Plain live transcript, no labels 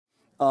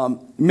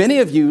Many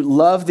of you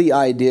love the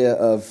idea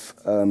of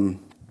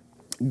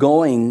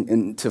going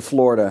into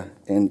Florida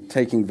and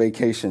taking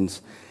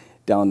vacations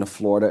down to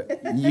Florida.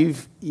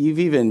 You've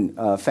even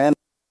fantasized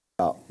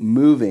about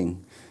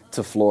moving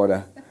to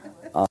Florida.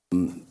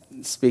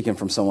 Speaking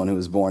from someone who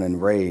was born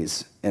and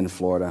raised in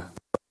Florida,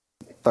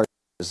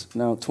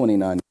 29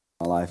 years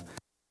of my life.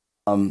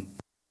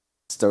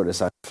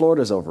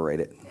 Florida's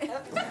overrated.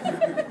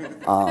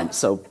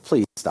 So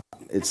please stop.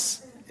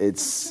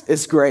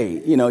 It's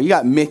great. You know, you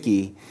got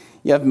Mickey.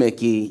 You have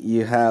Mickey.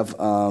 You have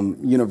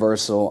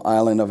Universal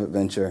Island of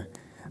Adventure.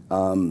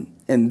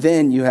 And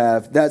then you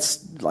have,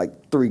 that's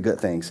like 3 good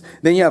things.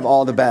 Then you have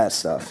all the bad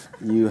stuff.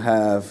 You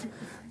have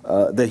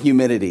the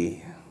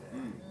humidity.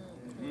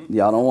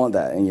 Y'all don't want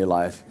that in your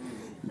life.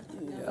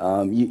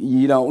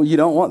 You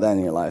don't want that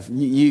in your life.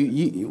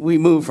 We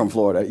moved from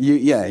Florida.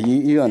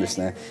 You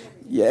understand.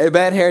 Yeah, a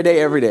bad hair day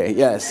every day.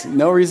 Yes,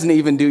 no reason to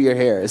even do your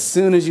hair. As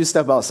soon as you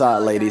step outside,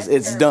 ladies,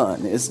 it's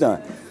done. It's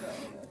done.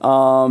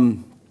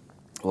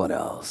 What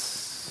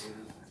else?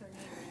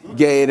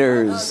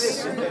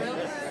 Gators,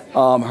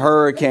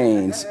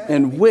 hurricanes,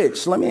 and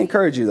which, let me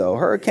encourage you though,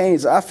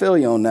 hurricanes, I feel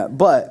you on that,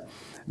 but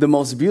the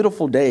most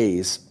beautiful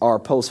days are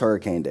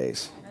post-hurricane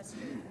days.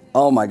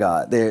 Oh my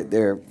God,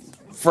 they're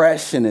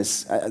fresh and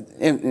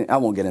I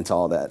won't get into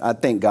all that. I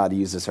think God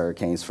uses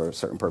hurricanes for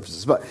certain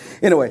purposes. But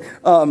anyway,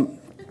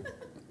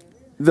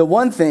 the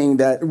one thing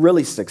that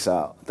really sticks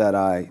out that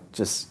I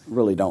just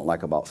really don't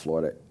like about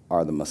Florida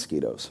are the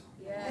mosquitoes.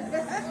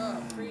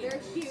 They're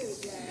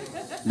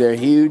huge. They're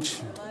huge.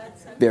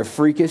 They're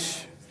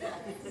freakish.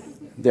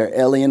 They're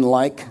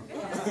alien-like.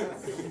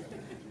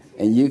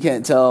 And you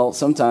can't tell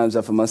sometimes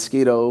if a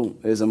mosquito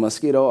is a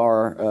mosquito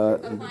or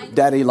a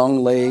daddy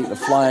long leg, a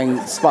flying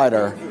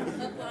spider.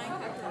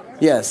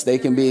 Yes, they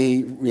can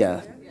be,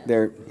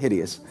 they're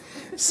hideous.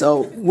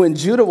 So when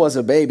Judah was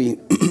a baby,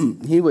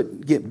 he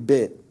would get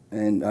bit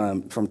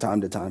and from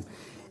time to time.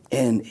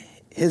 And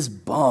his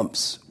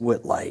bumps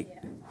would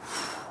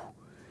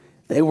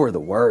they were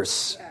the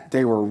worst.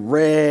 They were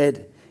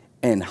red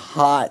and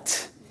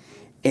hot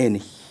and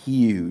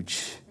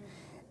huge.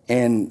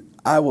 And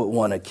I would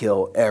want to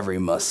kill every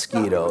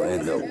mosquito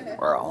in the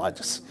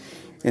world.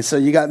 And so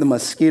you got the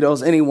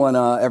mosquitoes. Anyone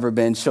ever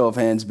been, show of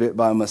hands, bit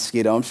by a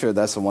mosquito? I'm sure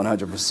that's a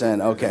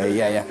 100%. Okay,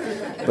 yeah.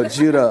 But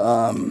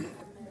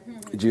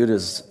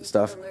Judah's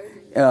stuff.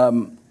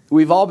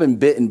 We've all been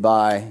bitten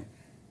by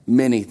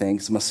many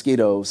things,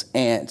 mosquitoes,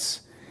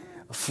 ants.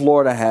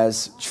 Florida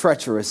has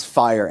treacherous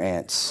fire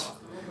ants,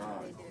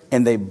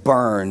 and they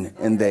burn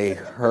and they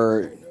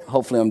hurt.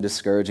 Hopefully I'm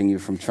discouraging you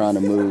from trying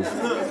to move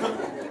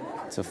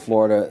to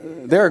Florida.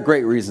 There are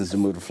great reasons to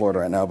move to Florida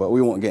right now, but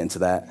we won't get into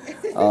that.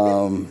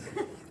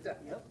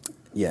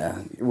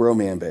 Reel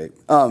me in, babe.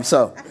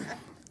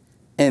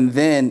 And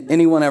then,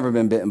 anyone ever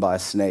been bitten by a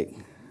snake?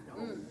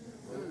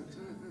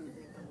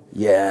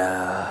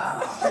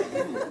 Yeah.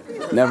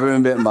 Never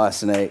been bitten by a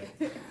snake.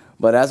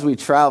 But as we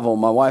travel,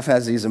 my wife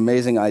has these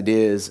amazing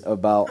ideas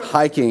about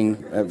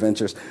hiking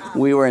adventures.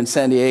 We were in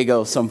San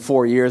Diego some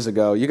 4 years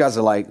ago. You guys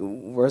are like,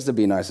 where's the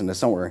be nice in this?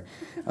 Don't worry.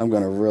 I'm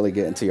going to really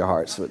get into your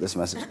hearts with this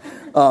message.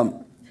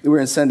 We were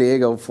in San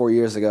Diego 4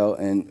 years ago,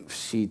 and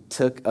she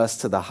took us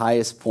to the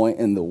highest point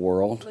in the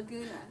world.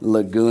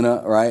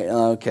 Laguna, right?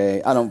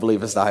 Okay. I don't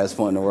believe it's the highest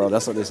point in the world.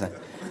 That's what they say.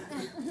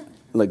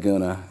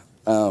 Laguna.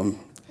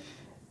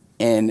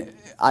 And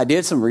I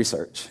did some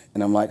research,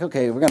 and I'm like,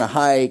 okay, we're going to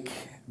hike.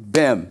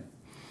 Bim.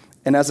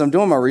 And as I'm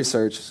doing my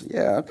research,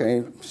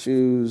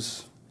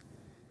 shoes.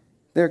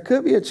 There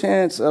could be a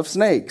chance of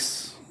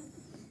snakes.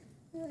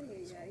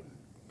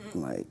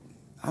 Like,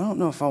 I don't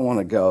know if I want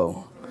to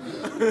go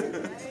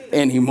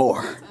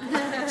anymore.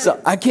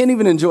 So I can't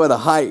even enjoy the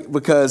hike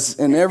because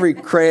in every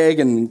crag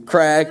and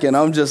crack, and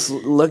I'm just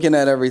looking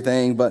at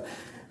everything. But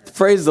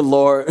praise the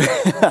Lord,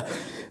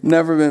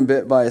 never been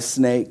bit by a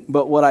snake.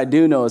 But what I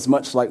do know is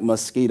much like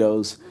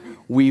mosquitoes,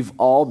 we've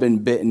all been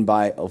bitten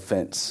by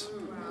offense.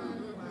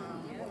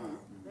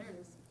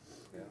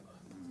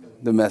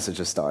 The message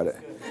has started.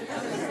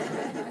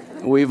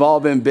 We've all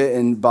been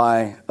bitten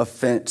by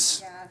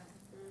offense.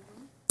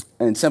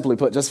 And simply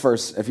put, just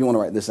first, if you want to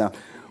write this down,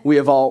 we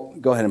have all,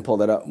 go ahead and pull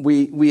that up.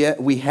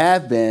 We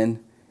have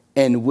been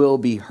and will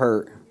be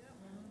hurt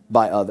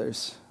by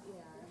others.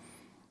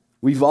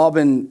 We've all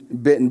been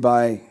bitten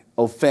by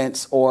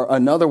offense, or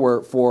another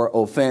word for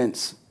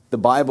offense, the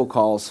Bible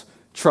calls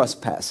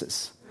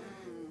trespasses.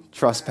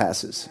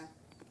 Trespasses.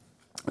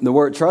 The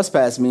word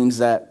trespass means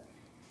that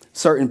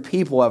certain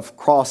people have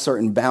crossed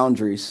certain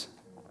boundaries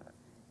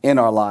in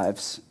our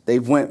lives.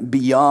 They've went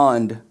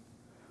beyond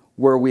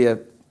where we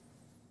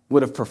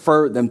would have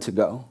preferred them to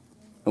go.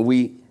 And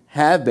we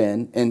have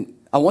been, and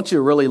I want you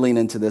to really lean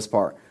into this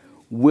part,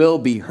 will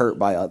be hurt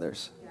by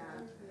others.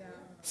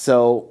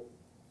 So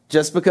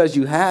just because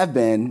you have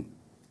been,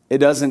 it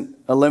doesn't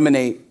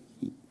eliminate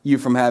you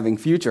from having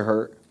future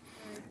hurt.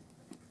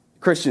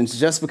 Christians,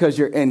 just because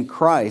you're in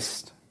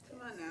Christ,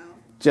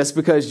 just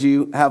because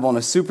you have on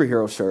a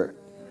superhero shirt,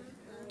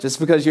 just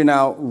because you're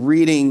now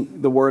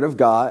reading the Word of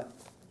God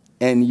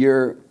and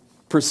you're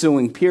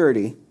pursuing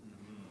purity,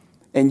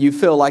 and you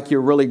feel like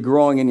you're really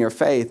growing in your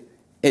faith,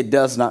 it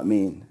does not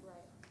mean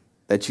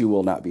that you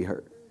will not be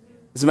hurt.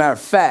 As a matter of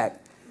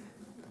fact,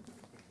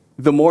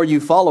 the more you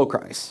follow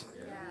Christ,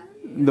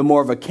 the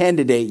more of a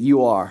candidate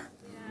you are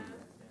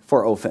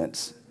for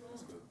offense.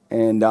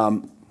 And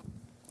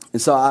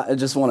so I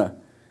just want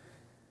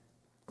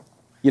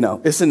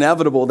to, it's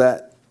inevitable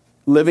that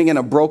living in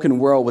a broken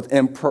world with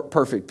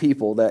imperfect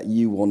people that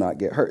you will not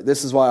get hurt.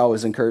 This is why I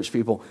always encourage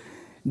people,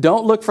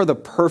 don't look for the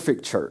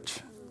perfect church.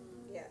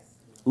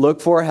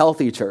 Look for a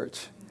healthy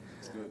church.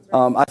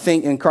 I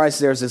think in Christ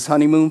there's this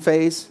honeymoon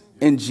phase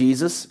in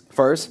Jesus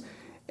first,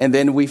 and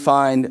then we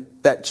find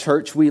that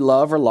church we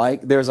love or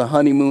like. There's a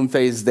honeymoon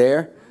phase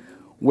there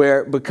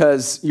where,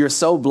 because you're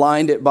so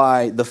blinded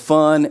by the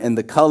fun and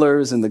the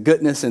colors and the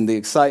goodness and the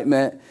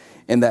excitement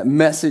and that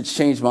message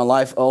changed my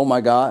life, oh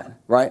my God,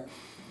 right?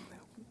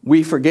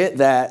 We forget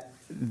that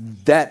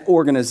that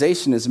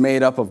organization is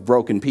made up of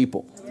broken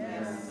people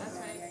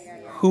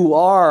who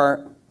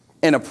are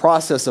in a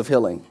process of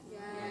healing.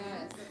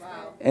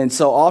 And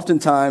so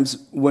oftentimes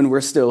when we're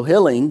still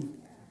healing,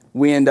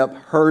 we end up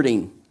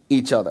hurting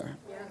each other,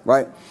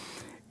 right?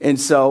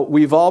 And so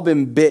we've all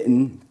been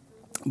bitten,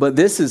 but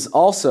this is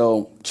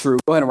also true.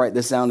 Go ahead and write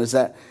this down, is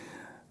that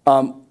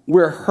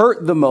we're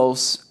hurt the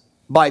most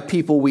by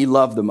people we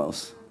love the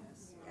most.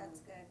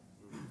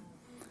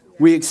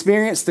 We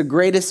experience the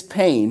greatest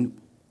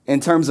pain in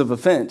terms of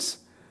offense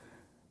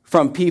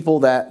from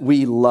people that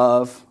we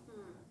love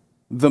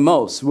the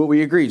most. Will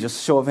we agree?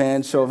 Just show of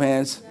hands,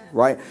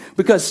 right?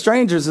 Because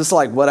strangers, it's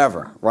like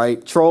whatever,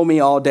 right? Troll me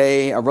all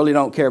day. I really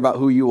don't care about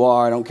who you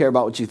are. I don't care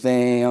about what you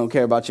think. I don't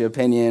care about your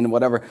opinion,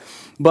 whatever.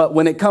 But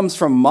when it comes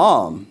from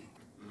mom,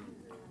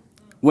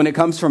 when it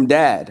comes from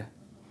dad,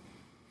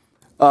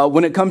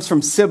 when it comes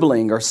from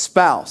sibling or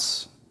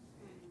spouse,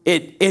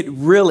 it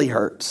really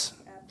hurts.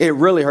 It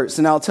really hurts.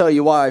 And I'll tell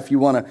you why if you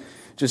want to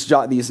just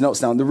jot these notes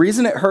down. The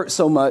reason it hurts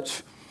so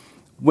much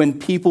when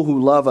people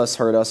who love us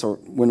hurt us, or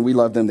when we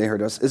love them, they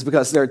hurt us, is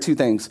because there are two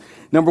things.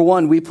 Number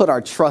one, we put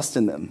our trust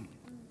in them.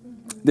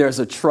 There's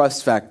a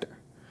trust factor.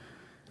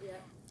 Yeah.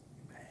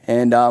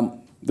 And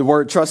the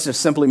word trust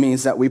just simply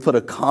means that we put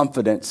a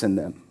confidence in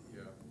them.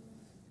 Yeah.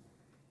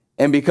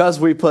 And because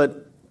we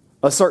put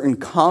a certain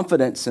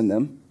confidence in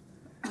them,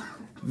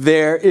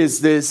 there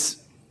is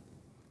this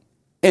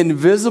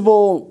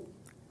invisible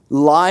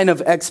line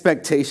of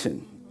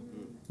expectation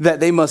that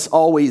they must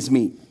always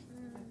meet.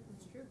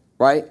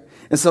 Right?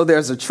 And so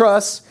there's a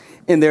trust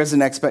and there's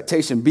an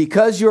expectation.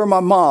 Because you're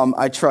my mom,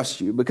 I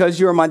trust you. Because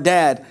you're my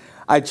dad,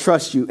 I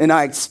trust you. And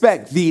I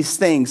expect these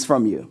things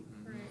from you.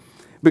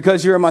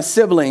 Because you're my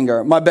sibling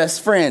or my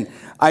best friend,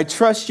 I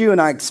trust you and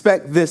I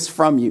expect this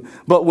from you.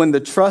 But when the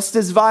trust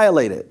is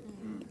violated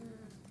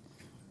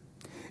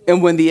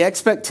and when the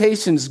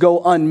expectations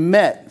go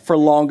unmet for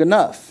long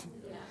enough,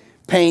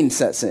 pain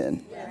sets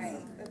in.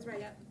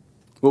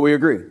 Will we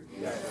agree?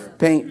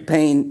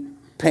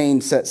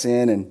 Pain sets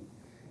in,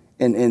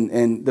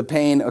 and the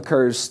pain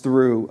occurs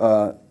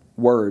through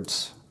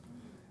words.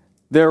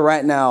 There are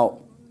right now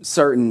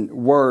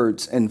certain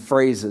words and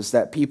phrases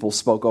that people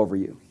spoke over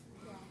you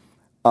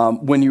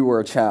when you were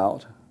a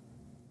child,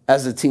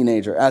 as a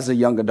teenager, as a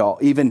young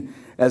adult, even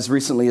as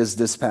recently as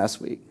this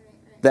past week,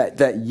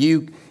 that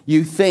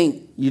you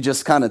think you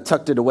just kind of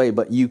tucked it away,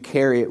 but you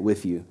carry it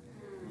with you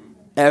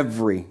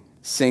every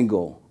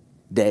single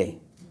day.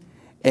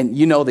 And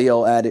you know the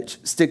old adage,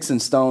 sticks and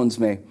stones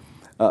may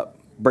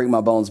break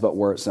my bones, but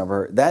words never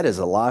hurt. That is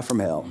a lie from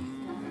hell.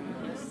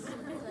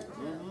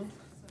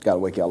 Got to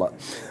wake y'all up.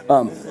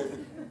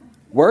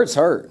 Words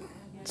hurt.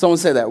 Someone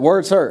say that.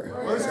 Words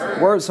hurt.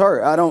 Words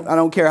hurt. I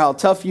don't care how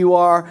tough you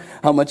are,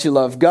 how much you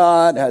love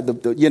God,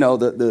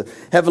 the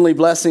heavenly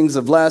blessings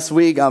of last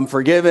week. I'm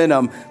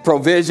forgiven.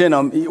 Provision.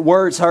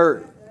 Words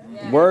hurt.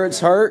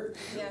 Words hurt.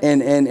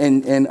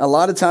 And a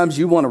lot of times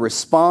you want to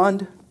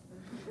respond.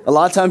 A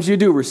lot of times you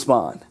do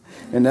respond.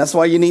 And that's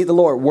why you need the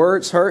Lord.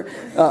 Words hurt.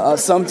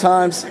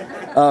 Sometimes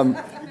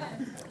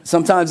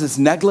it's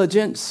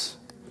negligence.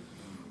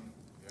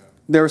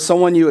 There's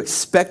someone you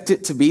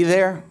expected to be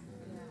there,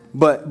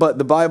 but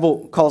the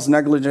Bible calls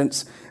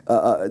negligence.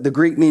 The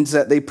Greek means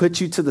that they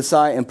put you to the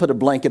side and put a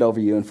blanket over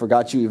you and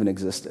forgot you even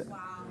existed. Wow.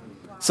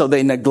 So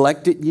they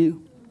neglected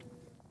you.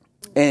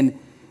 And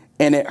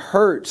it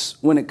hurts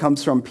when it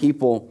comes from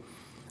people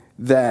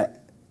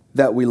that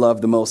we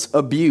love the most.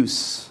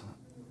 Abuse.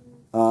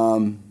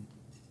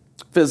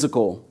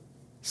 Physical,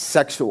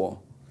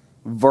 sexual,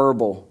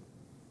 verbal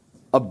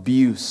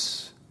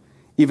abuse.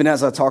 Even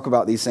as I talk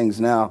about these things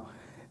now,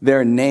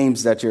 there are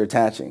names that you're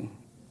attaching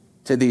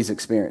to these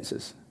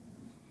experiences,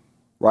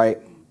 right?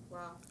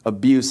 Wow.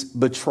 Abuse,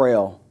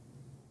 betrayal.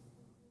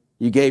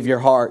 You gave your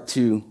heart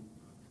to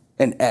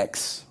an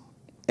ex-spouse,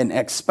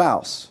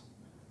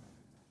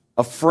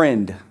 a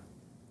friend.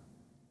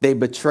 They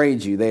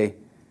betrayed you. They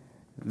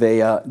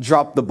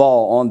dropped the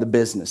ball on the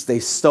business. They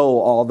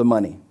stole all the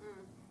money.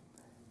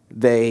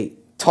 They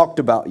talked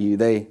about you.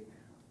 They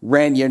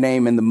ran your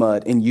name in the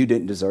mud, and you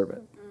didn't deserve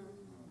it.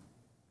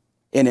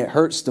 And it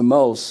hurts the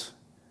most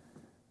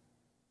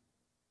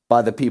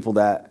by the people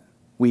that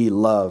we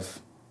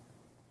love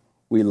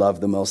we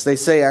love the most. They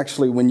say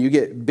actually when you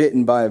get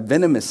bitten by a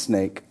venomous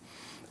snake,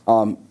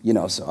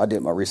 so I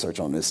did my research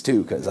on this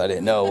too because I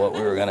didn't know what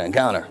we were going to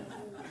encounter.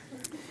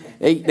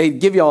 They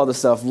give you all the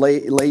stuff,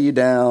 lay you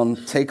down,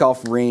 take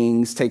off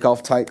rings, take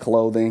off tight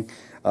clothing,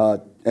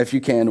 if you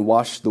can,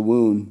 wash the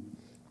wound.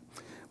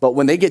 But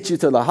when they get you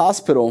to the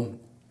hospital,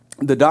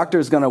 the doctor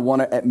is going to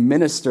want to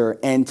administer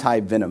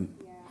anti-venom.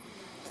 Yeah.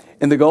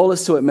 And the goal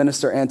is to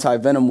administer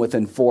anti-venom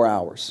within 4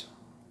 hours.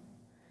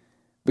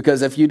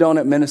 Because if you don't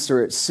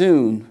administer it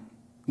soon,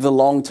 the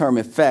long-term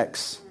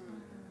effects,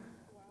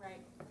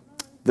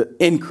 the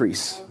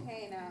increase.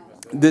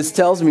 This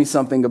tells me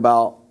something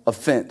about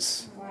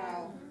offense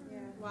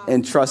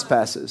and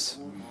trespasses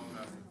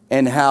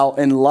and how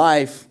in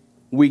life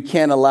we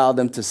can't allow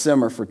them to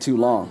simmer for too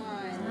long.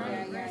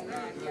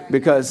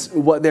 Because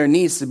what there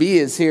needs to be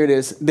is, here it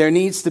is, there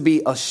needs to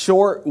be a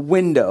short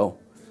window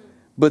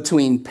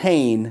between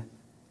pain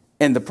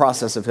and the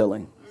process of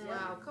healing.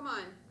 Wow, come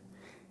on.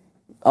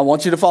 I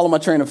want you to follow my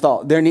train of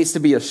thought. There needs to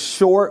be a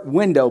short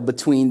window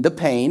between the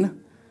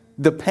pain,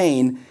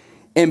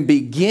 and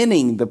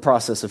beginning the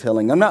process of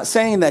healing. I'm not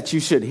saying that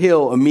you should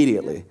heal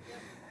immediately.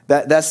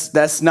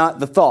 That's not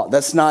the thought.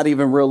 That's not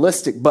even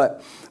realistic,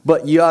 but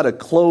you ought to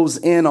close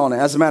in on it.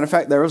 As a matter of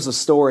fact, there was a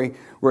story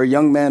where a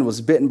young man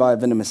was bitten by a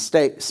venomous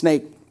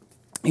snake.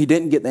 He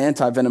didn't get the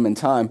anti-venom in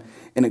time,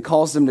 and it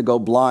caused him to go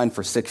blind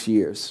for 6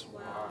 years.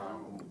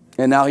 Wow.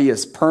 And now he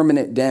has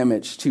permanent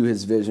damage to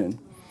his vision.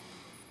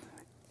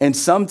 And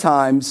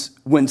sometimes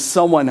when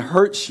someone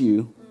hurts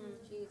you,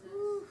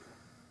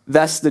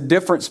 that's the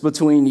difference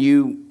between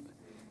you,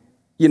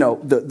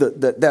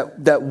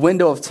 that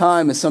window of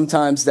time is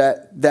sometimes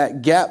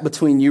that gap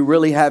between you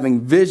really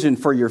having vision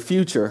for your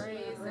future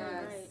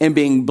and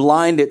being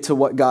blinded to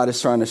what God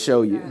is trying to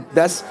show you.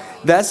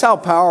 That's how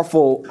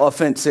powerful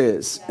offense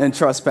is and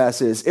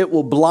trespass is. It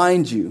will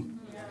blind you.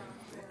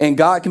 And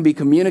God can be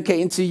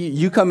communicating to you.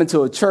 You come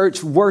into a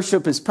church,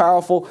 worship is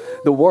powerful,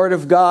 the word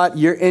of God,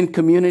 you're in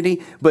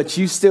community, but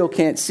you still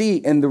can't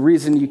see. And the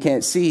reason you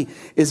can't see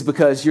is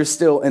because you're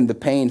still in the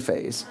pain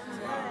phase.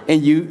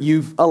 And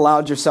you've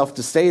allowed yourself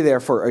to stay there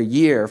for a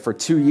year, for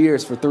 2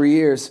 years, for 3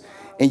 years,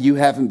 and you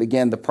haven't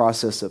begun the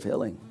process of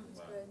healing.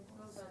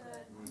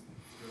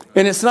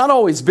 And it's not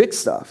always big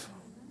stuff.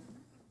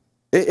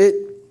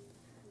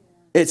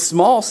 It's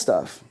small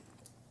stuff.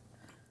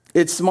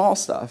 It's small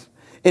stuff.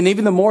 And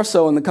even the more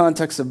so in the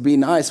context of Be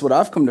Nice, what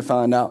I've come to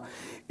find out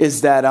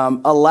is that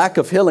a lack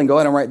of healing, go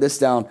ahead and write this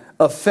down,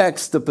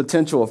 affects the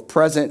potential of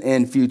present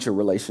and future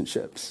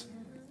relationships.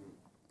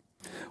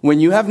 When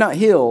you have not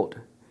healed,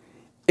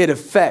 it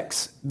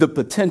affects the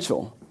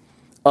potential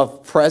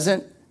of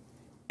present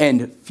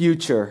and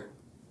future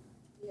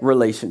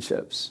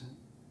relationships.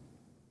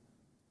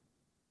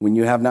 When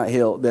you have not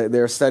healed,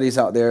 there are studies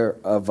out there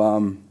of,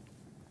 I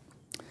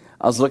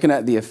was looking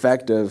at the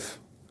effect of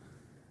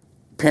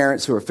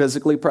parents who are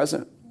physically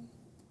present,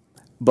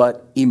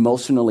 but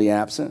emotionally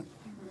absent,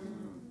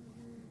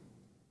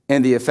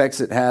 and the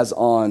effects it has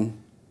on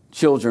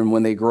children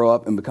when they grow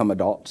up and become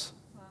adults.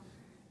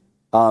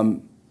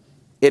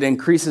 It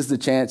increases the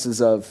chances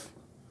of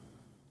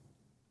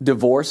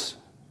divorce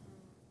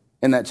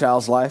in that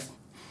child's life.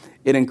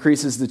 It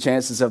increases the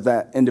chances of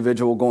that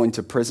individual going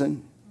to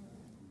prison.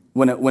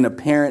 When a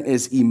parent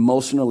is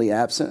emotionally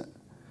absent,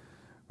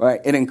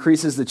 right? It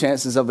increases the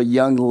chances of a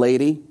young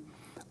lady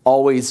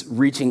always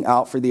reaching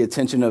out for the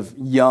attention of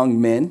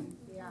young men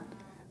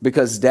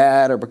because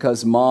dad or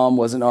because mom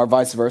wasn't, or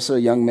vice versa, a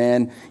young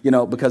man,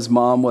 because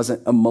mom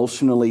wasn't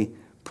emotionally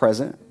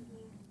present.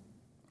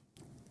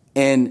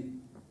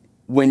 And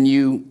when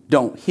you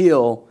don't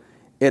heal,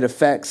 it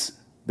affects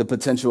the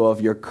potential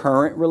of your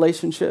current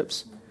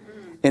relationships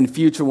and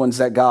future ones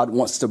that God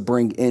wants to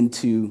bring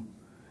into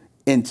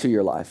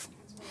your life.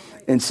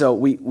 And so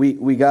we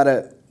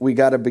gotta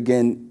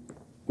begin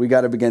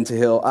to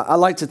heal. I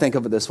like to think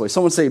of it this way.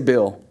 Someone say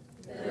Bill.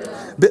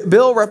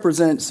 Bill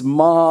represents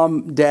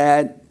mom,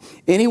 dad,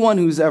 anyone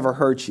who's ever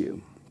hurt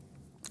you.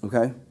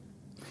 Okay?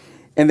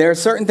 And there are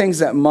certain things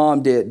that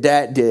mom did,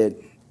 dad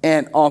did,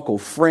 aunt, uncle,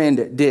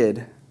 friend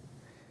did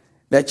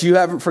that you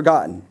haven't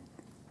forgotten.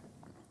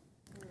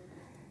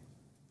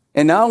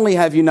 And not only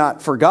have you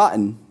not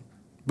forgotten,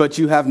 but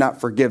you have not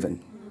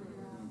forgiven.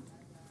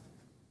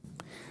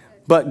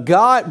 But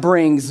God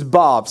brings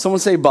Bob. Someone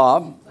say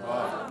Bob.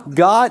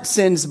 God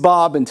sends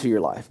Bob into your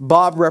life.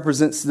 Bob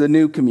represents the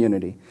new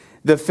community,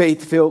 the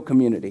faith-filled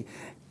community.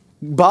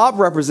 Bob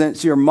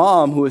represents your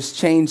mom who has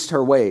changed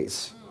her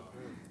ways.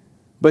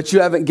 But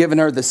you haven't given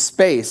her the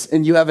space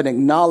and you haven't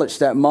acknowledged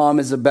that mom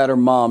is a better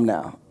mom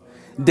now.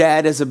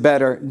 Dad is a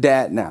better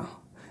dad now.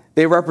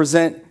 They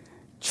represent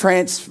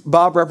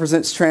Bob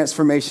represents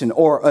transformation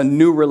or a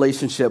new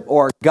relationship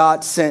or a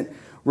God-sent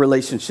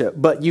relationship.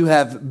 But you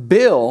have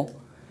Bill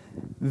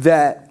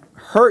that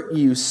hurt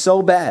you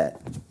so bad.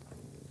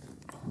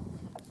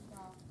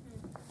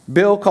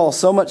 Bill caused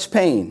so much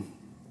pain.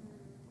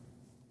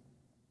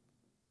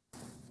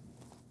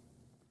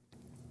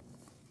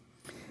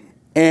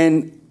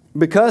 And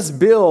because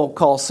Bill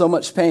caused so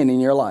much pain in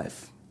your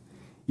life,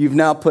 you've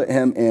now put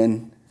him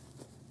in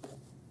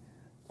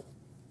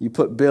you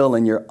put Bill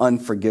in your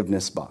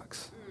unforgiveness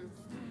box.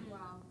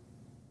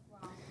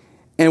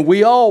 And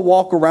we all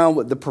walk around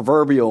with the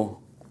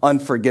proverbial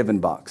unforgiven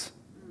box.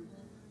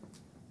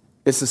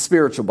 It's a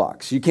spiritual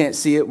box. You can't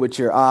see it with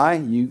your eye,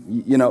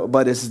 you know,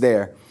 but it's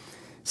there.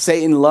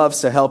 Satan loves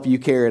to help you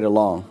carry it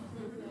along.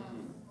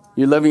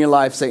 You're living your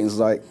life, Satan's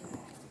like,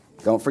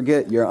 don't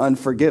forget your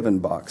unforgiven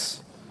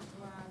box.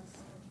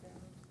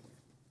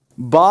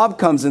 Bob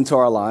comes into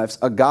our lives,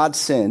 a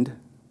God-send,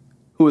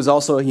 who is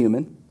also a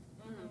human,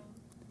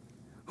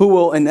 who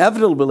will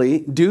inevitably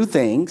do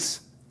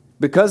things,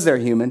 because they're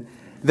human,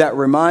 that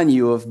remind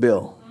you of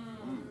Bill.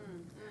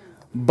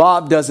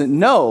 Bob doesn't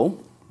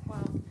know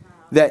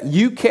that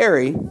you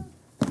carry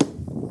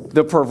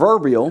the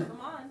proverbial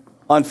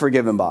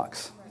unforgiven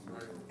box.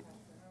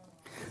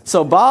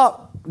 So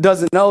Bob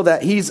doesn't know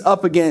that he's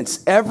up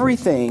against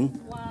everything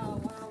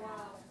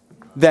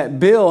that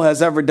Bill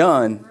has ever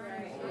done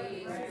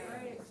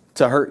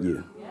to hurt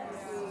you.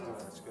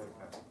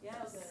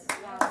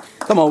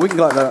 Come on, we can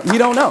go like that. You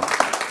don't know.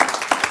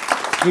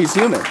 He's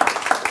human.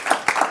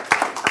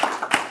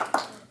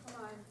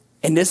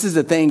 And this is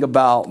the thing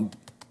about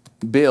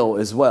Bill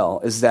as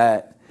well, is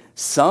that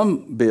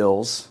some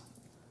Bills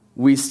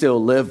we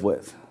still live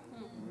with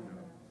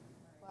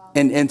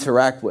and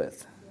interact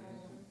with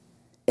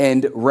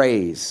and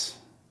raise.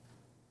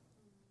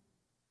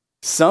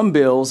 Some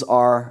Bills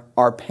are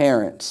our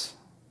parents.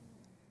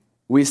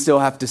 We still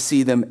have to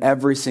see them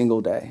every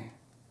single day.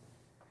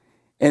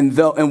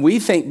 And we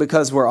think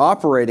because we're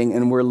operating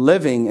and we're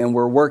living and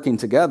we're working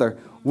together,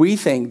 we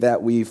think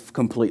that we've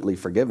completely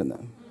forgiven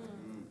them.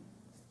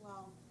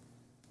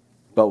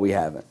 But we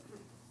haven't.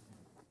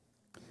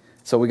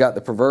 So we got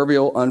the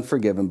proverbial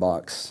unforgiven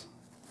box,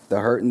 the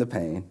hurt and the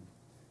pain.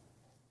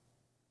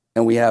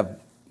 And we have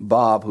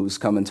Bob who's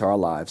come into our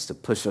lives to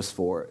push us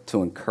forward,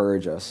 to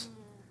encourage us.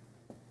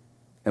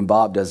 And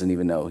Bob doesn't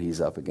even know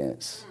he's up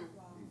against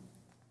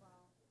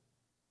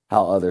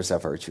how others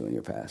have hurt you in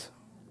your past.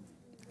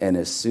 And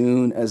as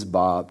soon as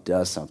Bob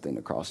does something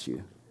across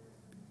you,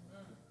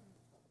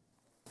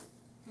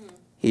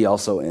 he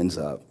also ends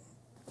up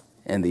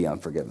in the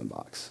unforgiven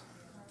box.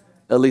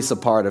 At least a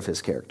part of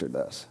his character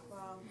does.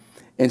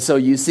 And so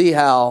you see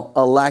how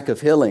a lack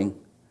of healing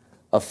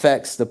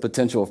affects the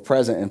potential of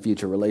present and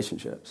future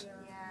relationships.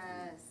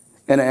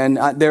 And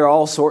there are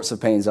all sorts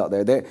of pains out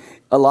there.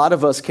 A lot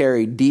of us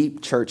carry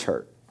deep church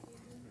hurt.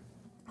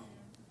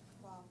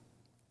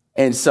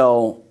 And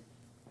so,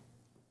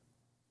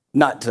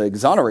 not to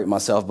exonerate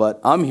myself, but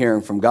I'm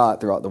hearing from God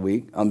throughout the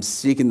week. I'm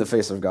seeking the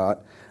face of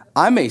God.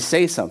 I may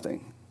say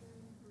something.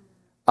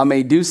 I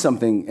may do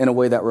something in a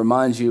way that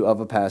reminds you of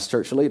a past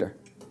church leader.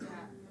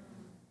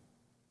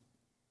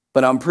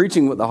 But I'm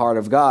preaching with the heart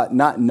of God,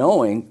 not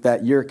knowing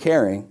that you're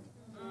carrying.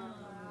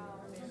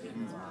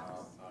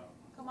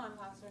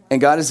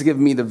 And God has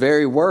given me the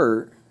very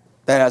word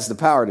that has the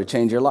power to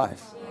change your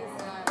life.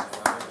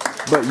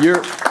 But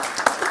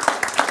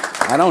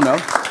I don't know.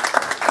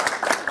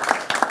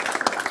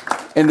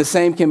 And the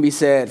same can be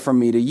said from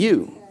me to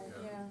you.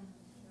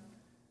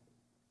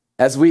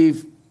 As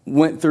we've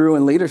went through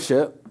in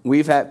leadership,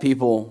 we've had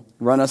people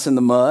run us in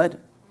the mud,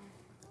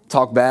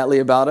 talk badly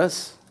about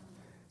us,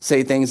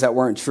 say things that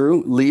weren't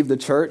true, leave the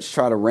church,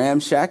 try to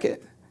ramshack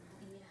it.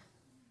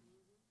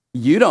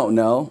 You don't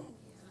know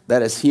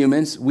that as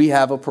humans, we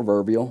have a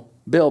proverbial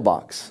bill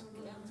box.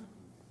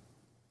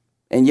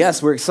 And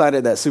yes, we're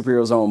excited that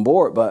superheroes are on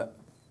board, but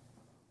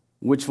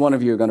which one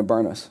of you are going to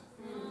burn us?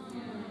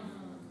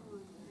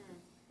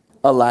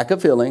 A lack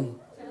of healing.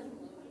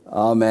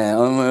 Oh, man.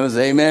 It was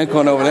amen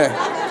going over there.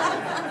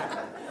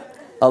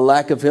 A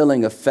lack of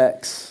healing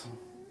affects.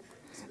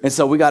 And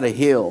so we got to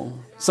heal.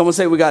 Someone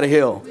say we got to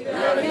heal.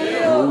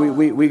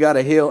 We got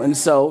to heal. And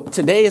so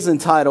today is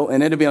entitled,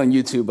 and it'll be on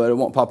YouTube, but it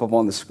won't pop up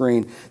on the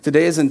screen.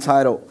 Today is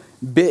entitled,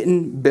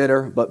 Bitten,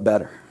 Bitter, but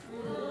Better.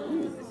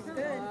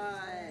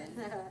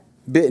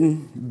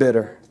 Bitten,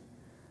 bitter,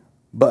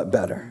 but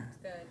better.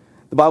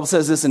 The Bible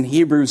says this in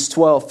Hebrews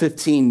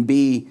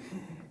 12:15b.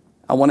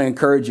 I want to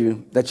encourage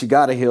you that you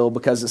got to heal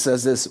because it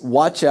says this,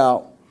 watch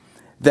out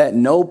that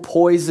no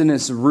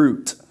poisonous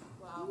root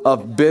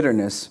of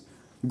bitterness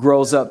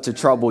grows up to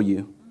trouble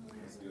you,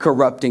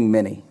 corrupting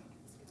many.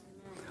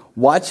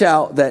 Watch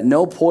out that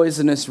no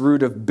poisonous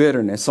root of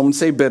bitterness, someone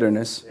say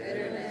bitterness,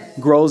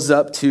 grows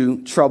up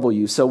to trouble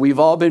you. So we've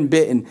all been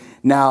bitten.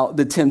 Now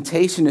the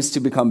temptation is to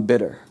become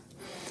bitter.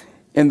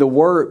 And the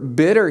word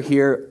bitter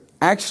here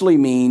actually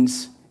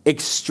means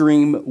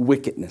extreme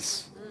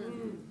wickedness.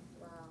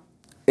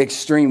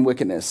 Extreme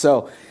wickedness.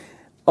 So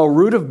a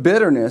root of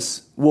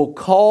bitterness will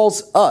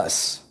cause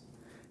us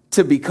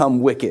to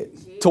become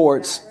wicked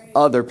towards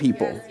other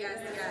people.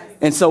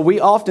 And so we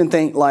often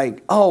think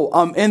like, oh,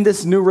 I'm in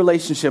this new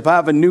relationship. I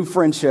have a new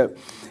friendship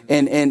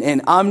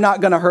and I'm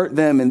not going to hurt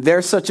them. And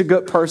they're such a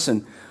good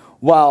person.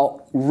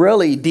 While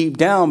really deep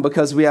down,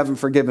 because we haven't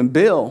forgiven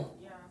Bill,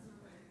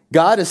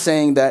 God is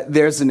saying that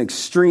there's an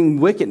extreme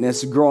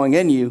wickedness growing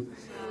in you.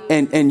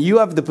 And you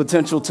have the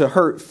potential to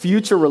hurt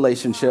future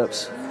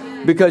relationships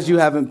because you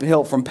haven't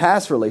healed from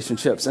past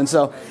relationships. And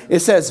so it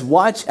says,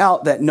 watch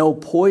out that no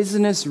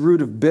poisonous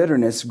root of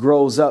bitterness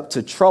grows up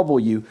to trouble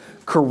you,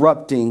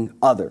 corrupting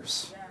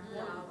others.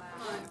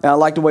 And I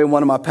like the way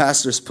one of my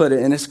pastors put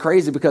it. And it's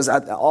crazy because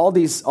all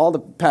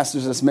the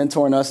pastors that's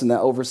mentoring us and that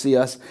oversee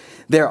us,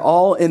 they're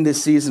all in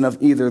this season of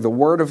either the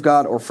word of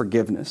God or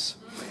forgiveness.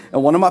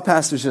 And one of my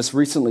pastors just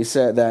recently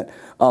said that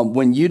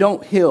when you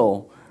don't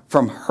heal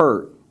from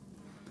hurt,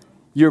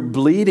 you're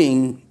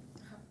bleeding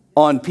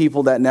on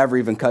people that never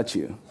even cut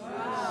you.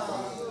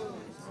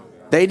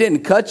 They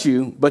didn't cut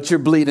you, but you're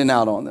bleeding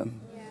out on them.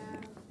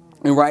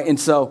 And right. And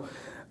so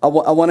I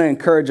want to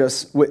encourage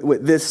us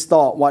with this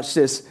thought. Watch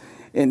this.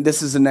 And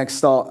this is the next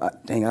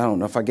thought. Dang, I don't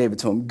know if I gave it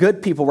to him.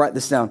 Good people, write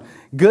this down.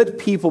 Good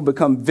people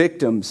become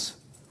victims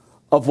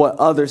of what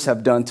others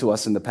have done to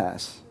us in the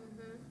past.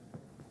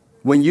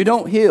 When you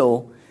don't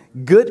heal,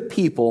 good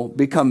people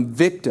become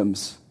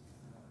victims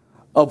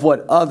of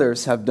what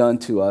others have done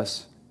to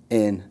us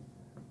in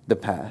the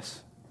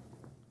past.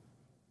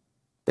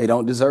 They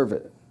don't deserve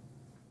it.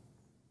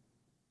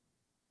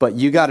 But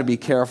you got to be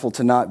careful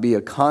to not be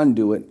a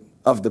conduit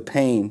of the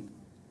pain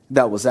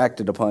that was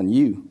acted upon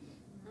you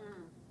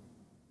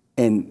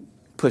and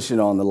push it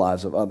on the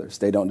lives of others.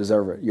 They don't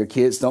deserve it. Your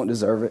kids don't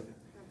deserve it.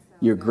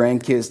 Your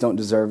grandkids don't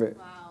deserve it.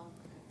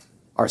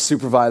 Our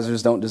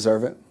supervisors don't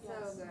deserve it.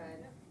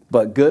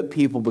 But good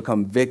people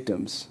become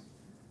victims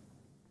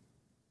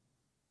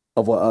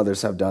of what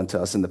others have done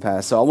to us in the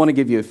past. So I want to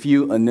give you a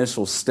few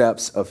initial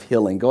steps of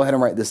healing. Go ahead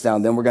and write this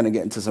down. Then we're going to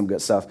get into some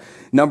good stuff.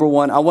 Number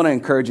one, I want to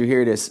encourage you.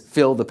 Here it is.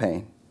 Feel the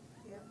pain.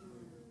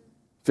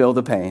 Feel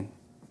the pain.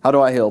 How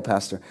do I heal,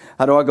 Pastor?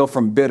 How do I go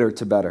from bitter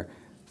to better?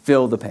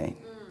 Feel the pain.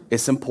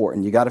 It's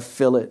important. You got to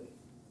feel it.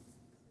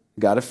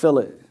 You got to feel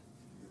it.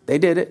 They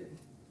did it.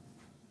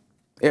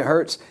 It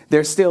hurts.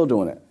 They're still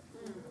doing it.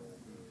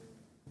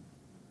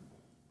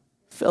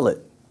 Feel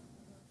it.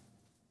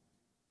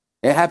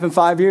 It happened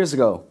 5 years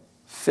ago.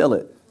 Feel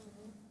it.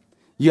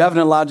 You haven't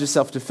allowed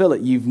yourself to feel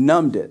it. You've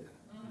numbed it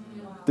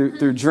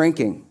through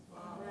drinking,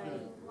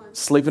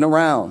 sleeping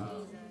around,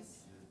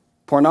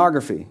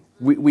 pornography.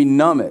 We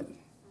numb it.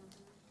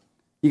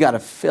 You got to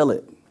feel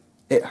it.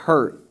 It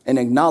hurt and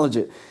acknowledge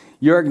it.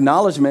 Your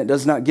acknowledgement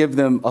does not give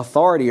them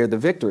authority or the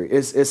victory.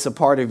 It's a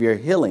part of your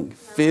healing.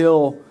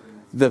 Feel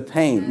the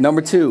pain.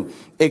 Number two,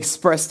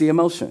 express the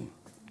emotion.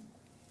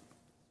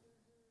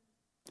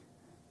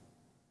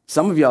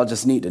 Some of y'all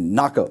just need to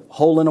knock a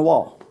hole in the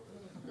wall.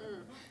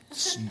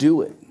 Just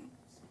do it.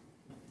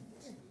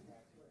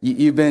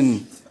 You've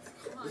been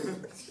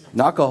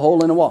knock a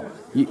hole in the wall.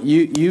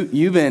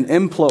 You've been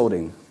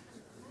imploding,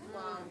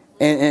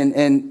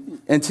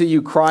 and until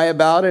you cry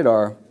about it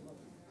or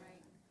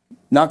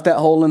knock that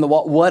hole in the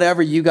wall.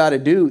 Whatever you got to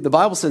do. The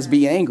Bible says,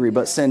 "Be angry,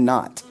 but sin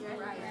not."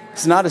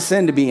 It's not a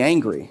sin to be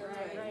angry.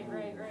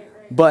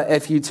 But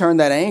if you turn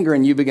that anger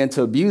and you begin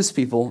to abuse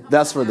people,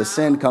 that's where the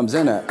sin comes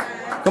in at.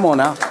 Come on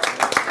now.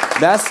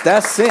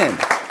 That's sin.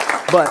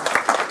 But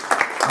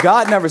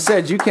God never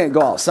said you can't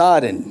go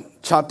outside and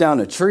chop down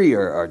a tree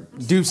or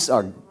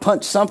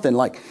punch something.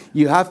 Like,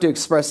 you have to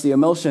express the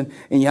emotion,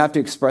 and you have to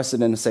express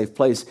it in a safe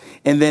place.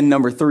 And then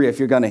number three, if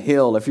you're going to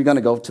heal, if you're going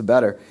to go to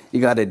better, you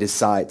got to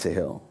decide to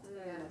heal.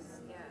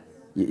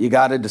 You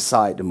got to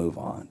decide to move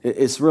on.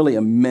 It's really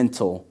a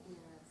mental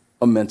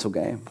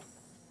game.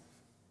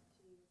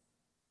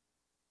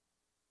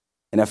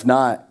 And if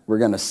not, we're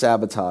going to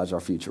sabotage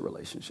our future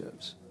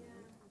relationships.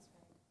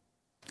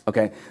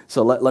 Okay,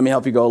 so let me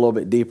help you go a little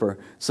bit deeper.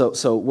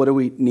 So what do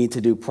we need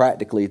to do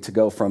practically to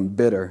go from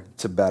bitter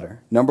to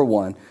better? Number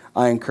one,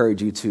 I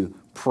encourage you to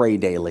pray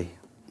daily.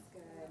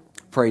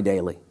 Pray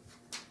daily.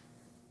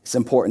 It's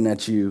important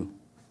that you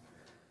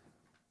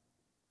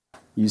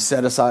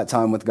set aside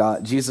time with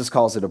God. Jesus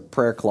calls it a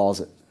prayer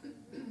closet.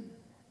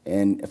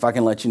 And if I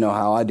can let you know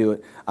how I do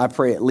it, I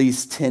pray at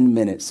least 10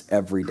 minutes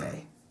every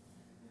day.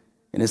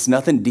 And it's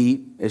nothing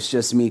deep. It's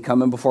just me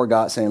coming before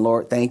God saying,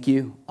 "Lord, thank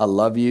you. I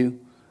love you.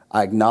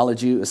 I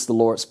acknowledge you." It's the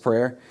Lord's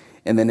Prayer.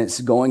 And then it's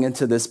going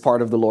into this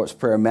part of the Lord's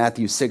Prayer,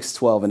 Matthew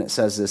 6:12, and it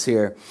says this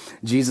here.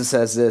 Jesus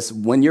says this.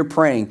 When you're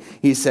praying,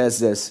 he says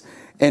this,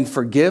 "And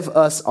forgive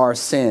us our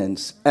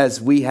sins as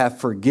we have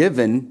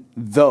forgiven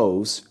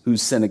those who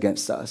sin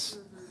against us."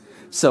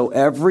 So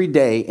every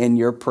day in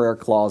your prayer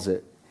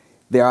closet,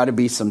 there ought to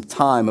be some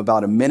time,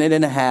 about a minute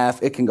and a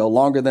half. It can go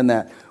longer than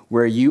that,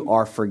 where you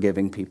are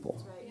forgiving people.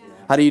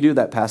 How do you do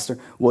that, Pastor?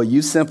 Well,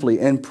 you simply,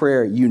 in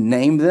prayer, you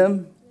name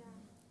them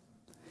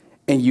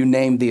and you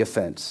name the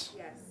offense.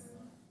 Yes.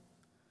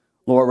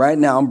 Lord, right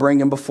now I'm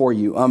bringing before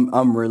you,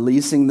 I'm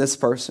releasing this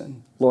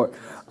person. Lord,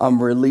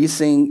 I'm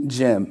releasing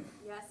Jim.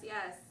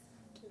 Yes.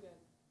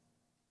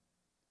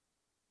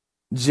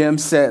 Jim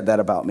said that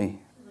about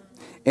me,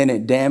 and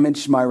it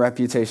damaged my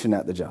reputation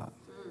at the job.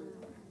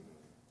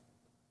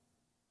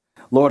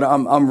 Lord,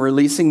 I'm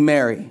releasing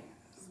Mary.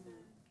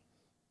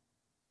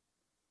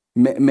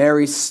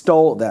 Mary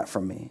stole that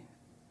from me,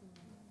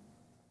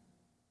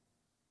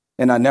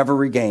 and I never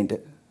regained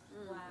it.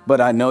 But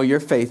I know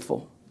you're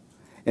faithful,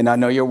 and I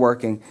know you're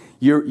working.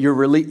 You're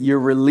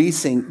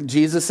releasing.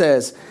 Jesus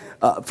says,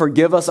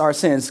 Forgive us our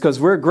sins, because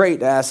we're great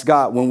to ask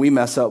God when we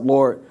mess up,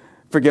 Lord,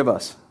 forgive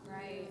us.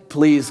 Right.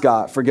 Please,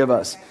 God, forgive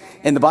us.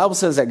 And the Bible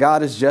says that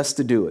God is just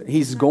to do it.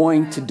 He's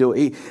going to do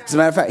it. As a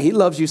matter of fact, he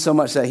loves you so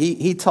much that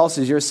he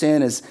tosses your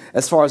sin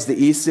as far as the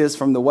east is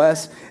from the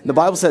west. The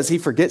Bible says he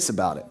forgets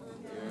about it.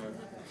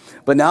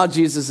 But now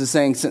Jesus is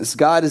saying, since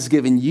God has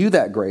given you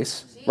that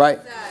grace, right?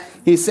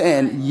 He's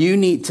saying you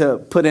need to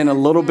put in a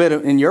little bit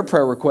in your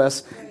prayer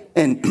request,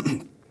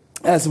 and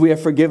as we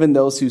have forgiven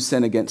those who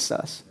sin against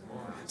us.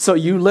 So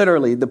you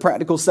literally, the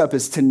practical step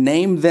is to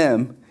name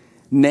them,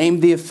 name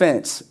the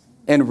offense,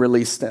 and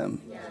release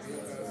them.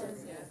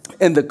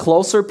 And the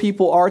closer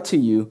people are to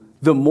you,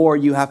 the more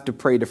you have to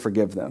pray to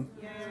forgive them.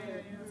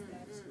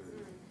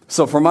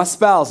 So for my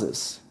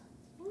spouses,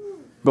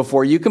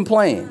 before you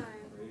complain,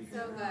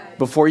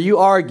 before you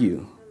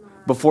argue,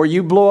 before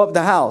you blow up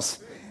the house,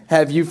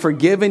 have you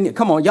forgiven?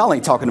 Come on, y'all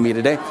ain't talking to me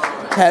today.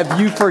 Have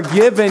you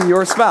forgiven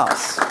your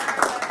spouse?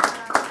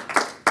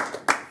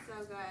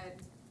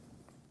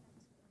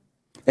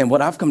 And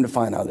what I've come to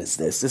find out is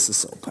this. This is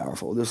so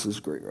powerful. This is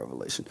great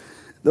revelation.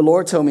 The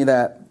Lord told me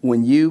that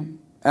when you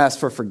ask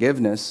for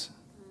forgiveness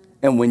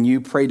and when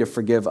you pray to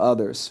forgive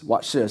others,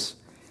 watch this,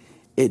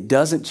 it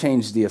doesn't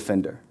change the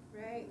offender.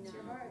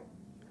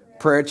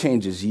 Prayer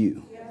changes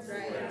you.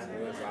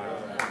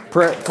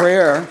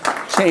 Prayer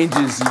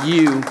changes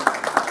you.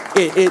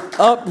 It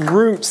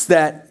uproots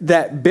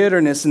that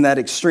bitterness and that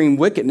extreme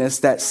wickedness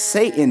that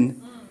Satan's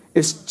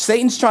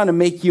trying to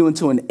make you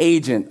into an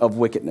agent of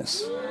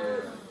wickedness.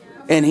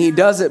 And he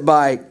does it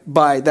by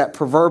that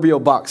proverbial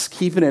box,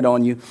 keeping it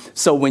on you.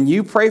 So when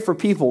you pray for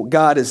people,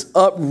 God is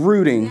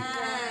uprooting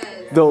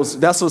those.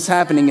 That's what's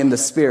happening in the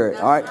spirit.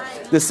 All right.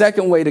 The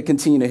second way to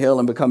continue to heal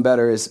and become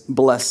better is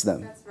bless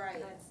them. That's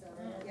right.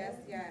 Yes,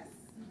 yes.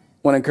 I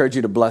want to encourage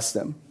you to bless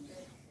them.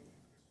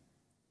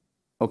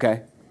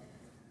 Okay.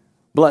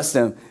 Bless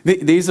them.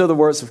 These are the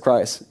words of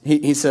Christ.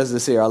 He says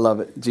this here. I love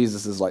it.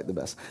 Jesus is like the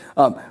best.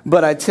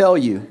 But I tell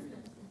you,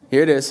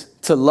 here it is,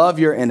 to love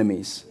your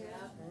enemies.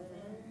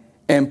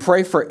 And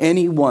pray for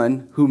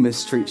anyone who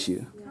mistreats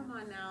you. Come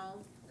on now.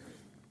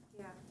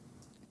 Yeah.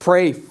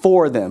 Pray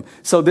for them.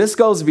 So this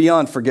goes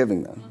beyond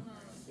forgiving them.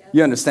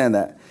 You understand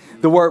that?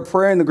 The word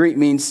prayer in the Greek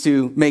means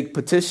to make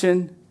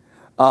petition,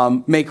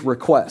 make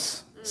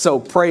requests. So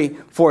pray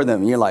for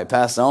them. You're like,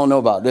 Pastor, I don't know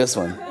about this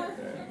one.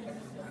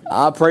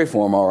 I'll pray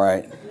for them, all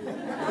right.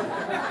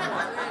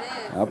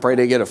 I pray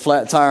they get a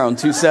flat tire on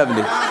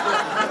 270.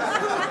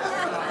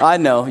 I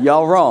know,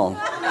 y'all wrong.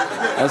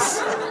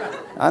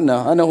 I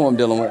know who I'm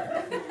dealing with.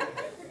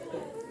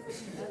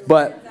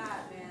 But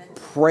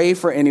pray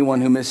for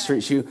anyone who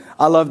mistreats you.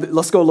 I love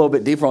let's go a little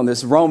bit deeper on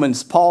this.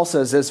 Paul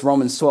says this,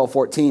 Romans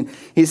 12:14.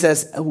 He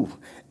says,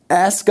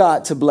 ask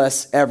God to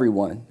bless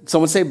everyone.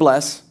 Someone say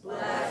bless.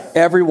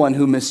 Everyone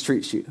who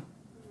mistreats you.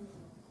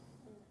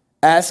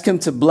 Ask him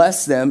to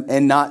bless them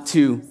and not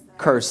to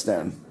curse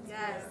them.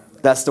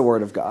 That's the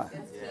word of God.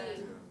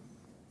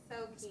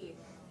 So key.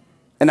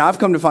 And I've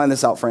come to find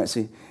this out,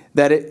 Francie,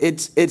 that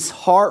it's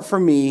hard for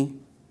me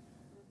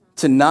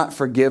to not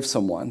forgive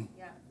someone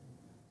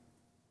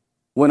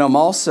when I'm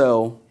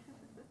also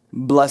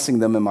blessing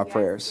them in my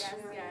prayers.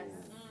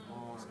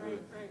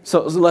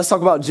 So let's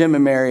talk about Jim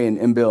and Mary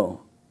and Bill.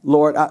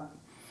 Lord, I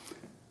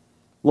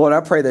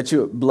pray that you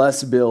would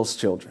bless Bill's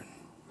children,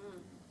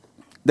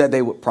 that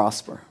they would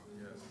prosper.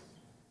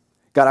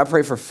 God, I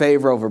pray for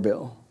favor over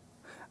Bill.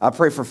 I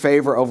pray for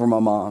favor over my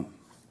mom.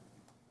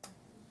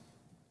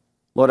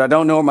 Lord, I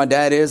don't know where my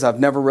dad is. I've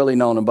never really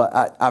known him,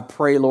 but I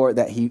pray, Lord,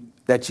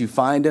 that you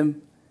find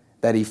him,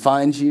 that he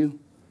finds you.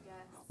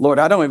 Lord,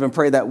 I don't even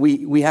pray that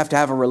we have to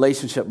have a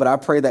relationship, but I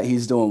pray that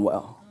he's doing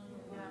well.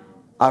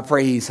 I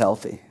pray he's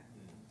healthy.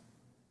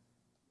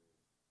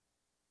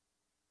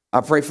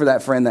 I pray for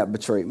that friend that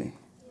betrayed me.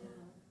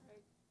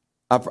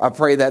 I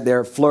pray that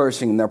they're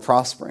flourishing and they're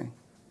prospering.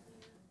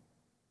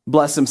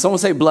 Bless them. Someone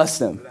say bless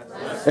them.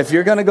 Bless. If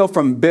you're going to go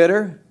from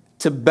bitter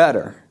to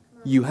better,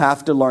 you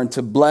have to learn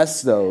to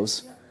bless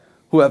those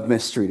who have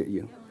mistreated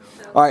you.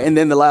 All right, and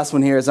then the last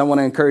one here is I want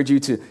to encourage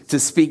you to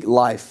speak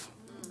life.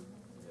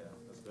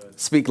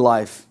 Speak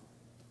life.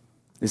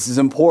 This is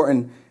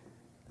important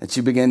that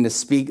you begin to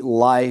speak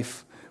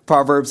life.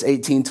 Proverbs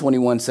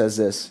 18:21 says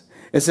this.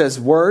 It says,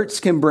 words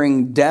can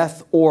bring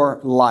death or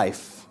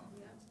life.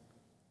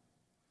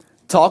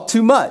 Talk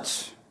too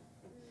much,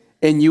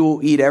 and you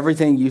will eat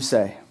everything you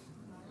say.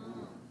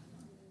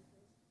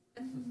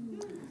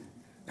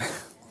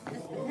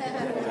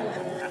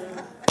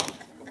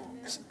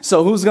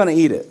 So who's going to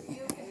eat it?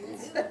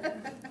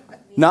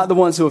 Not the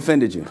ones who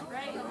offended you. Come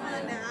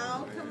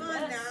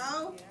on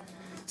now.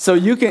 So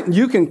you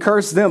can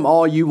curse them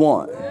all you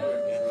want.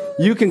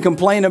 You can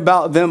complain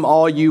about them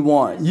all you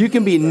want. You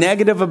can be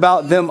negative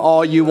about them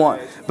all you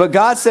want. But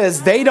God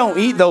says they don't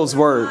eat those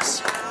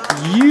words.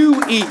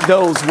 You eat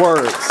those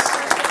words.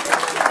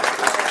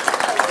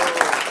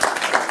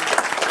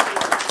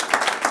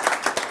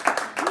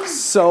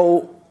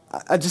 So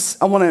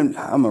I'm going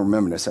to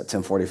remember this at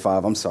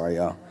 10:45. I'm sorry,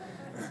 y'all.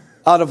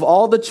 Out of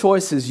all the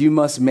choices you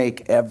must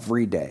make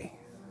every day,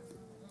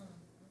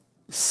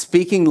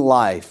 speaking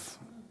life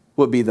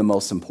would be the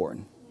most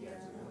important.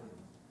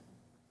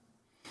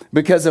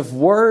 Because if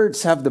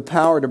words have the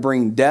power to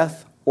bring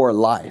death or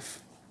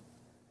life,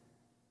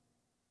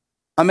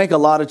 I make a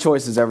lot of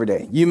choices every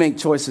day. You make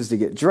choices to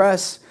get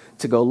dressed,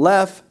 to go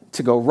left,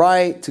 to go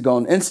right, to go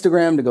on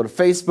Instagram, to go to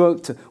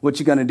Facebook, to what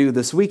you're going to do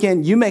this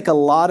weekend. You make a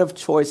lot of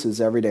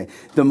choices every day.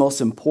 The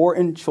most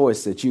important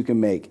choice that you can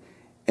make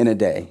in a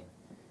day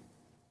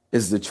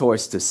is the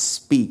choice to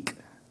speak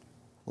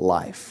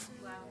life.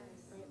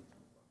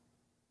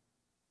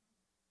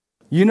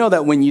 You know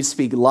that when you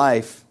speak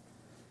life,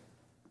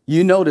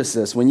 you notice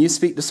this. When you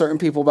speak to certain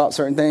people about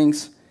certain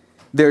things,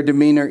 their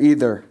demeanor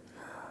either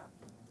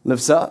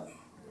lifts up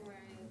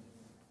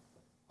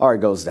or it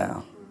goes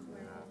down.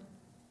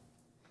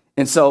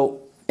 And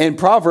so in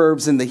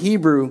Proverbs, in the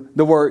Hebrew,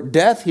 the word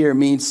death here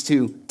means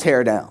to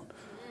tear down.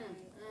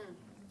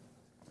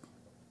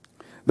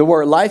 The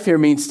word life here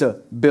means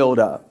to build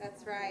up.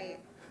 That's right.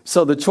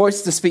 So the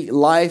choice to speak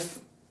life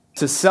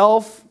to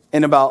self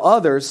and about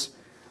others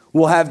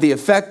will have the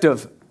effect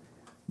of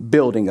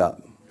building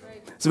up.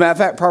 As a matter of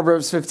fact,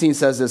 Proverbs 15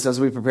 says this as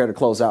we prepare to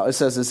close out. It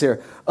says this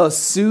here: a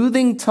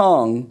soothing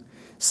tongue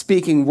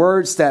speaking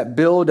words that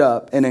build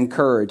up and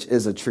encourage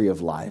is a tree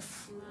of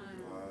life.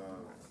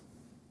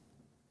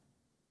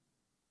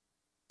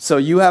 So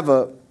you have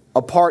a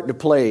part to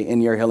play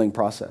in your healing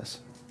process.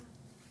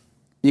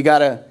 You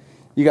gotta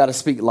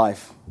speak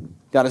life.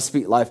 Got to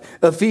speak life.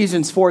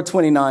 Ephesians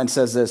 4:29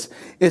 says this.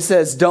 It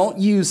says, don't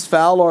use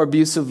foul or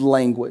abusive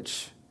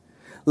language.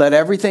 Let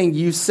everything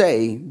you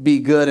say be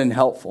good and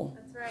helpful,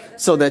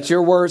 so that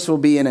your words will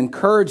be an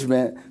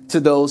encouragement to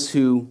those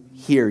who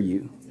hear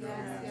you. Yes.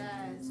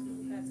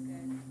 That's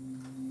good.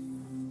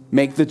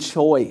 Make the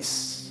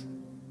choice.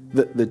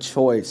 The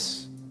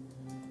choice.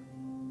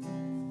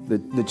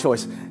 The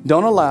choice.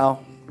 Don't allow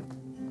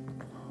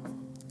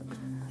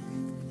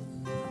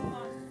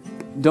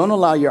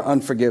your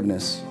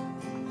unforgiveness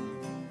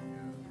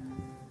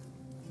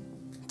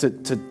to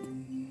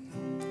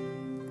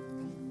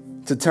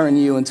turn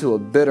you into a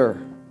bitter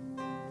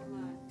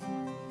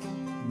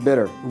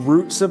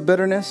roots of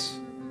bitterness.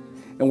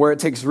 And where it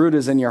takes root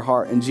is in your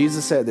heart. And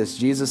Jesus said this.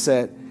 Jesus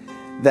said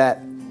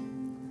that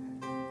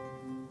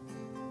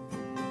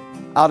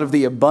out of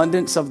the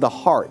abundance of the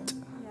heart,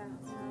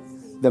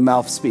 the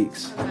mouth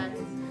speaks.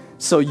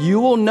 So you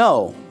will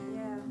know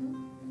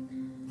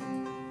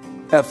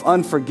if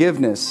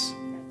unforgiveness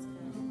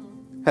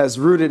has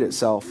rooted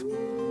itself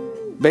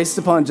based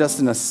upon just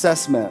an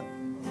assessment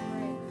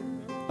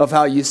of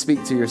how you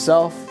speak to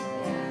yourself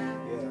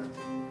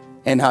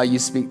and how you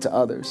speak to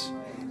others.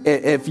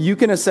 If you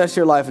can assess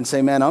your life and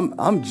say, man,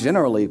 I'm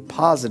generally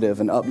positive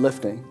and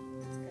uplifting,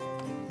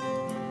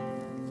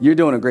 you're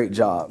doing a great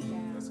job.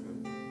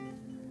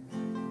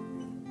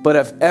 But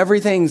if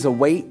everything's a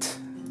weight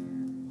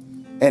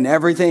and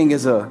everything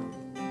is a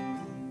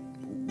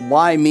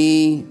why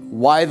me,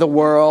 why the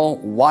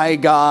world, why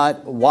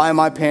God, why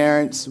my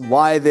parents,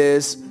 why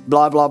this,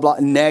 blah, blah, blah,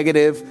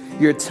 negative,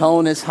 your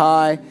tone is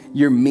high,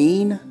 you're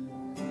mean,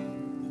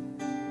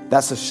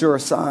 that's a sure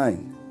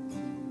sign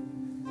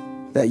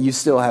that you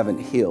still haven't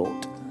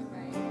healed.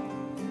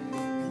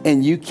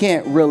 And you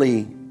can't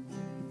really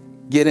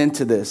get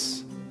into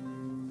this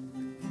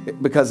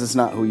because it's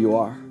not who you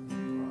are.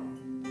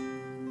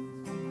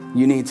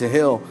 You need to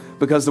heal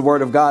because the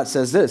Word of God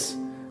says this: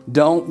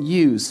 don't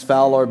use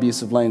foul or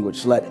abusive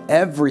language. Let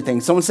everything,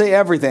 someone say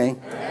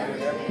everything,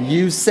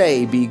 you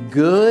say be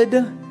good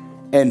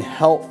and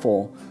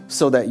helpful,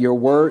 so that your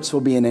words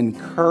will be an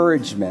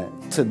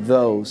encouragement to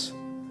those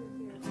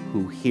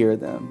who hear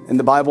them. And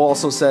the Bible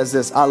also says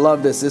this. I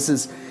love this. This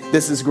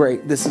is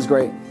great. This is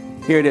great.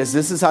 Here it is.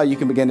 This is how you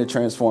can begin to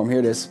transform. Here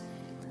it is.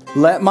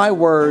 Let my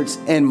words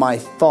and my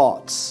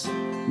thoughts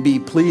be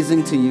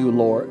pleasing to you,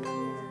 Lord,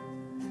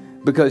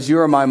 because you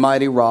are my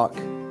mighty rock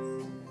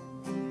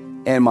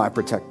and my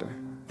protector.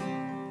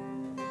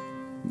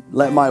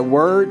 Let my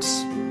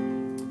words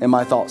and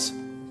my thoughts,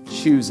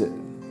 choose it.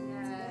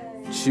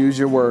 Choose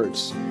your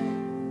words.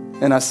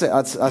 And I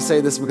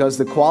say this because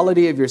the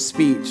quality of your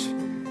speech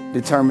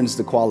determines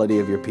the quality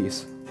of your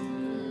peace.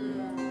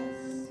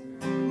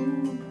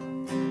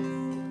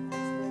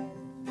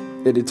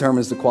 It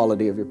determines the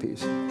quality of your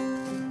peace.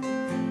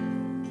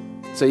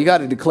 So you got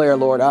to declare,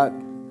 Lord,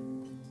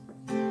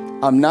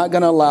 I'm not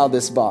going to allow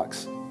this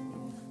box.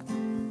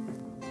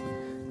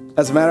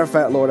 As a matter of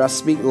fact, Lord, I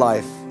speak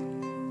life.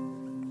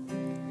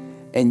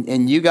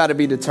 And you got to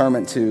be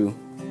determined to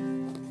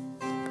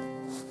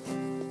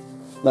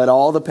let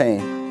all the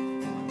pain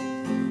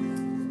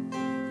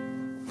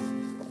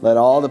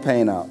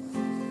out.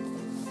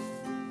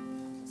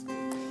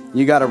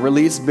 You got to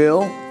release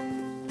Bill.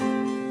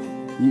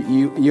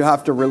 You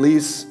have to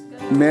release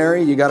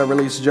Mary. You got to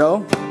release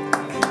Joe.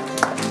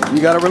 You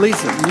got to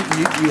release it.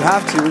 You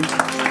have to.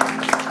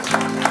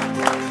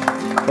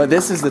 But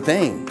this is the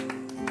thing.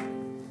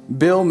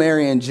 Bill,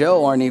 Mary, and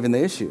Joe aren't even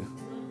the issue.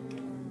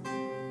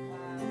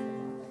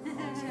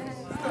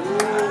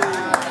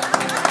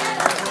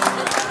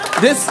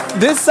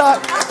 This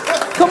side.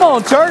 Come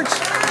on, church.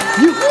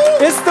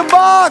 It's the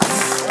box.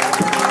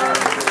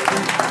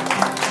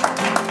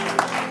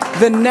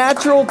 The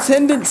natural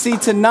tendency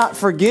to not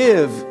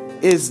forgive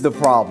is the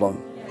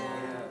problem.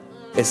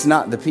 It's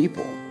not the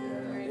people.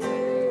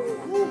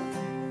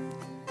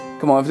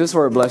 Come on, if this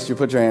word blessed you,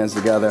 put your hands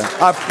together.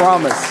 I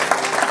promise.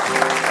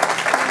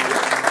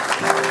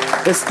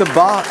 It's the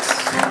box.